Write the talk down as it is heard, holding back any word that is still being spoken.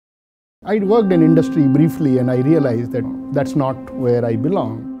I worked in industry briefly and I realized that that's not where I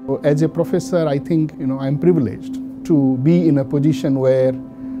belong. So as a professor, I think I'm privileged to be in a position where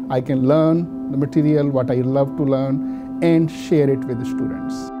I can learn the material, what I love to learn, and share it with the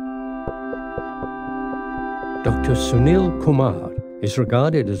students. Dr. Sunil Kumar is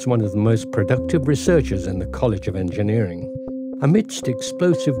regarded as one of the most productive researchers in the College of Engineering. Amidst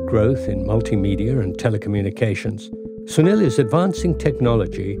explosive growth in multimedia and telecommunications, Sunil is advancing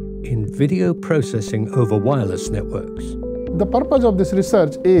technology in video processing over wireless networks. The purpose of this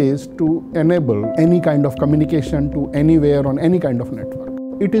research is to enable any kind of communication to anywhere on any kind of network.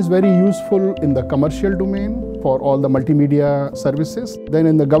 It is very useful in the commercial domain for all the multimedia services. Then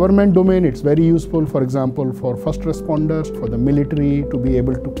in the government domain, it's very useful, for example, for first responders, for the military to be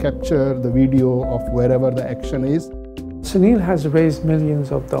able to capture the video of wherever the action is. Sunil has raised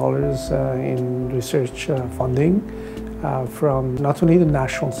millions of dollars in research funding from not only the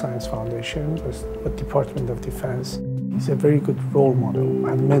National Science Foundation, but Department of Defense. He's a very good role model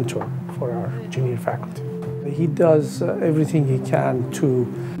and mentor for our junior faculty. He does everything he can to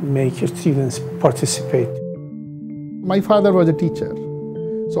make students participate. My father was a teacher,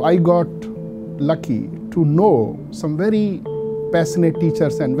 so I got lucky to know some very passionate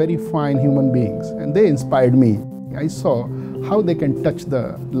teachers and very fine human beings, and they inspired me. I saw how they can touch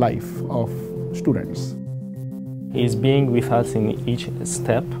the life of students. He's being with us in each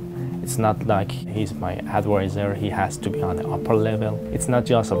step. It's not like he's my advisor, he has to be on the upper level. It's not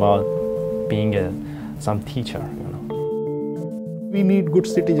just about being some teacher, We need good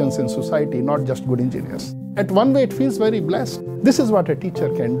citizens in society, not just good engineers. At one way, it feels very blessed. This is what a teacher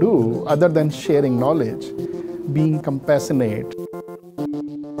can do, other than sharing knowledge, being compassionate.